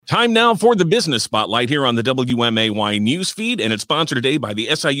Time now for the Business Spotlight here on the WMAY newsfeed, and it's sponsored today by the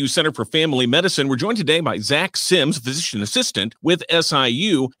SIU Center for Family Medicine. We're joined today by Zach Sims, physician assistant with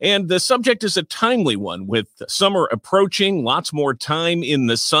SIU, and the subject is a timely one. With summer approaching, lots more time in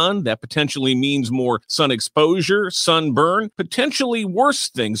the sun. That potentially means more sun exposure, sunburn. Potentially worse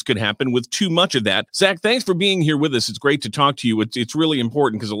things could happen with too much of that. Zach, thanks for being here with us. It's great to talk to you. It's really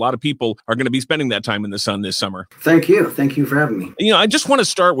important because a lot of people are going to be spending that time in the sun this summer. Thank you. Thank you for having me. I just want to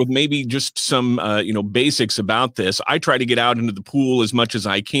start with maybe just some, basics about this. I try to get out into the pool as much as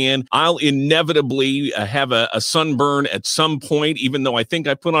I can. I'll inevitably have a sunburn at some point, even though I think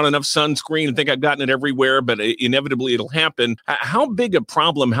I put on enough sunscreen and think I've gotten it everywhere, but inevitably it'll happen. How big a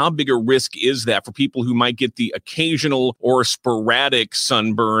problem, how big a risk is that for people who might get the occasional or sporadic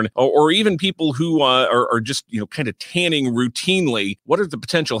sunburn, or even people who are just, kind of tanning routinely? What are the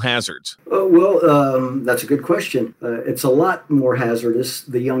potential hazards? That's a good question. It's a lot more hazardous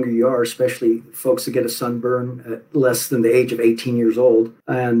the younger you are, especially folks that get a sunburn at less than the age of 18 years old.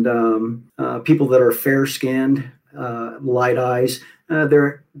 And people that are fair-skinned, light eyes,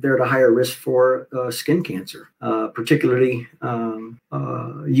 they're at a higher risk for skin cancer, particularly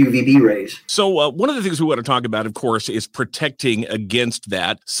UVB rays. So one of the things we want to talk about, of course, is protecting against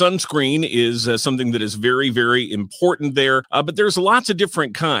that. Sunscreen is something that is very, very important there, but there's lots of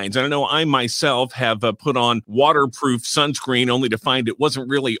different kinds. And I know I myself have put on waterproof sunscreen only to find it wasn't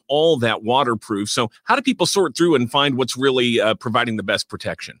really all that waterproof. So how do people sort through and find what's really providing the best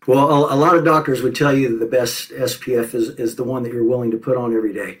protection? Well, a lot of doctors would tell you that the best SPF is the one that you're willing to put on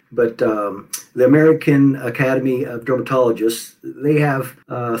every day. But the American Academy of Dermatologists, they have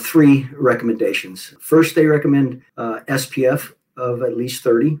three recommendations. First, they recommend SPF of at least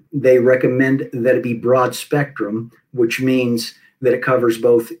 30. They recommend that it be broad spectrum, which means that it covers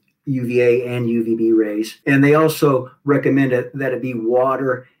both UVA and UVB rays. And they also recommend that it be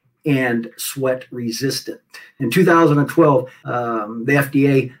water and sweat resistant. In 2012, the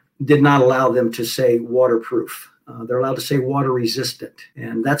FDA did not allow them to say waterproof. They're allowed to say water resistant.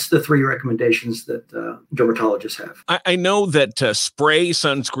 And that's the three recommendations that dermatologists have. I know that spray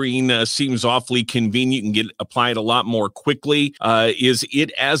sunscreen seems awfully convenient and get applied a lot more quickly. Is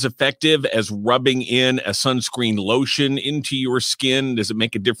it as effective as rubbing in a sunscreen lotion into your skin? Does it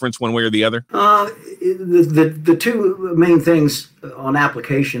make a difference one way or the other? The two main things on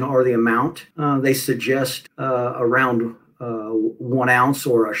application are the amount. They suggest around 1 ounce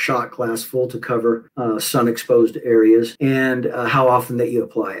or a shot glass full to cover sun-exposed areas, and how often that you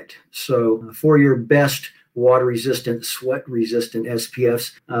apply it. So for your best water-resistant, sweat-resistant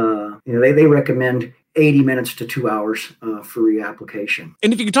SPFs, they recommend 80 minutes to 2 hours for reapplication.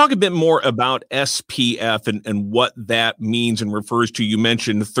 And if you could talk a bit more about SPF and what that means and refers to, you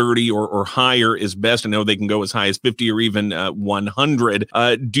mentioned 30 or higher is best. I know they can go as high as 50 or even 100.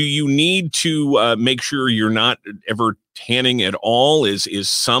 Do you need to make sure you're not ever tanning at all? Is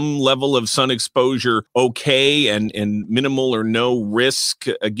some level of sun exposure okay and minimal or no risk?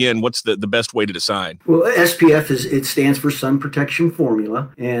 Again, what's the best way to decide? Well, SPF it stands for Sun Protection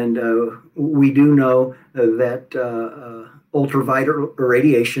Formula, and we do know that ultraviolet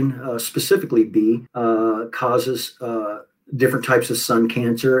radiation, specifically B, causes different types of sun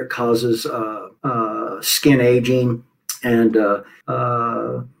cancer. It causes skin aging and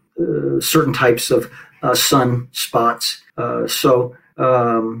certain types of sun spots. So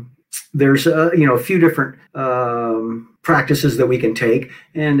there's a few different practices that we can take,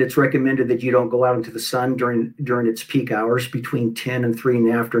 and it's recommended that you don't go out into the sun during its peak hours between 10 and 3 in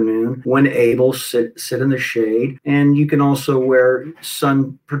the afternoon. When able, sit in the shade, and you can also wear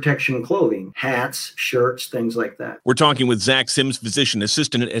sun protection clothing, hats, shirts, things like that. We're talking with Zach Sims, physician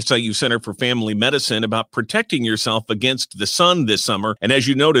assistant at SIU Center for Family Medicine, about protecting yourself against the sun this summer. And as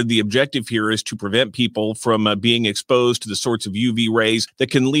you noted, the objective here is to prevent people from being exposed to the sorts of UV rays that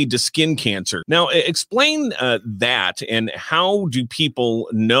can lead to skin cancer. Now, explain that. And how do people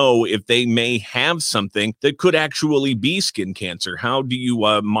know if they may have something that could actually be skin cancer? How do you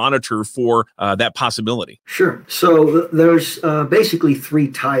monitor for that possibility? Sure. So there's basically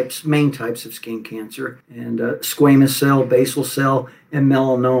three main types of skin cancer, and squamous cell, basal cell, and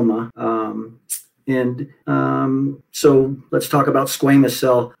melanoma. So let's talk about squamous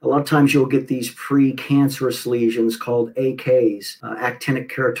cell. A lot of times you'll get these precancerous lesions called AKs, actinic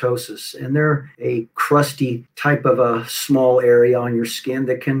keratosis, and they're a crusty type of a small area on your skin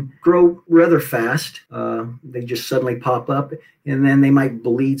that can grow rather fast. They just suddenly pop up, and then they might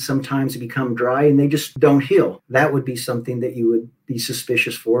bleed sometimes and become dry, and they just don't heal. That would be something that you would be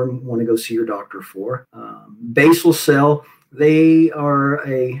suspicious for and want to go see your doctor for. Basal cell, they are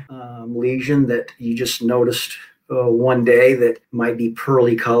a lesion that you just noticed one day that might be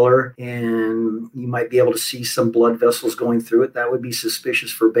pearly color, and you might be able to see some blood vessels going through it. That would be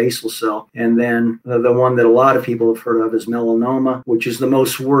suspicious for basal cell. And then the one that a lot of people have heard of is melanoma, which is the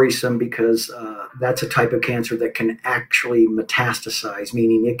most worrisome because that's a type of cancer that can actually metastasize,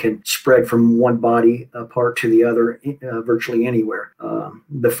 meaning it can spread from one body part to the other virtually anywhere.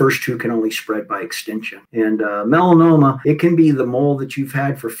 The first two can only spread by extension. And melanoma, it can be the mole that you've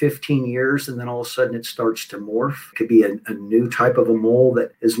had for 15 years, and then all of a sudden it starts to morph. It could be a new type of a mole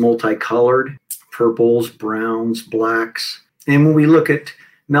that is multicolored, purples, browns, blacks. And when we look at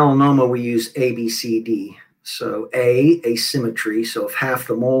melanoma, we use ABCD. So A, asymmetry. So if half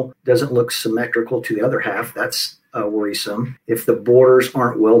the mole doesn't look symmetrical to the other half, that's worrisome. If the borders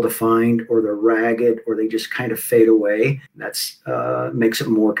aren't well defined, or they're ragged, or they just kind of fade away, that's makes it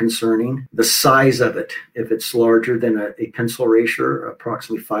more concerning. The size of it, if it's larger than a pencil eraser,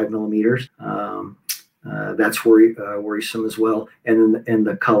 approximately 5 millimeters, that's worrisome as well. And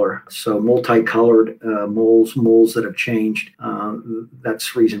the color. So multicolored moles that have changed,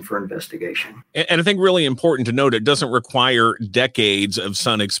 that's reason for investigation. And I think really important to note, it doesn't require decades of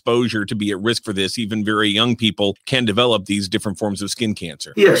sun exposure to be at risk for this. Even very young people can develop these different forms of skin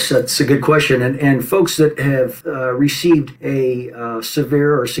cancer. Yes, that's a good question. And folks that have received a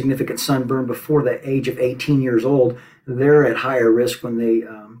severe or significant sunburn before the age of 18 years old, they're at higher risk when they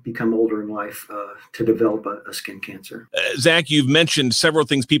become older in life to develop a skin cancer. Zach, you've mentioned several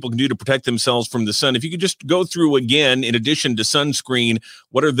things people can do to protect themselves from the sun. If you could just go through again, in addition to sunscreen,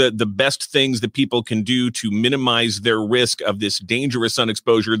 what are the best things that people can do to minimize their risk of this dangerous sun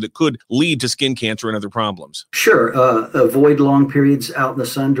exposure that could lead to skin cancer and other problems? Sure. Avoid long periods out in the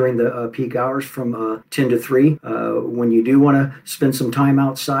sun during the peak hours from 10 to 3. When you do want to spend some time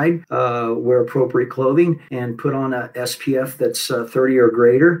outside, wear appropriate clothing and put on a SPF that's 30 or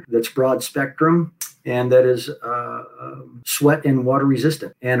greater, that's broad spectrum, and that is sweat and water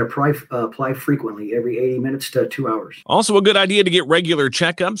resistant, and apply frequently, every 80 minutes to 2 hours. Also a good idea to get regular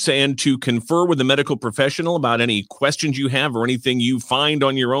checkups and to confer with a medical professional about any questions you have or anything you find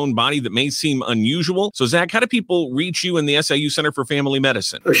on your own body that may seem unusual. So Zach, how do people reach you in the SIU Center for Family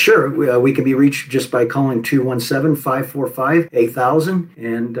Medicine? Sure. We can be reached just by calling 217-545-8000,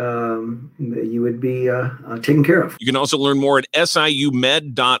 and you would be taken care of. You can also learn more at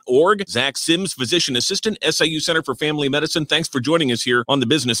siumed.org. Zach Sims, physician assistant, SIU Center for Family Medicine. Thanks for joining us here on the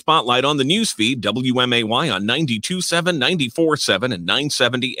Business Spotlight on the newsfeed, WMAY on 92.7, 94.7, and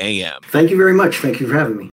 970 AM. Thank you very much. Thank you for having me.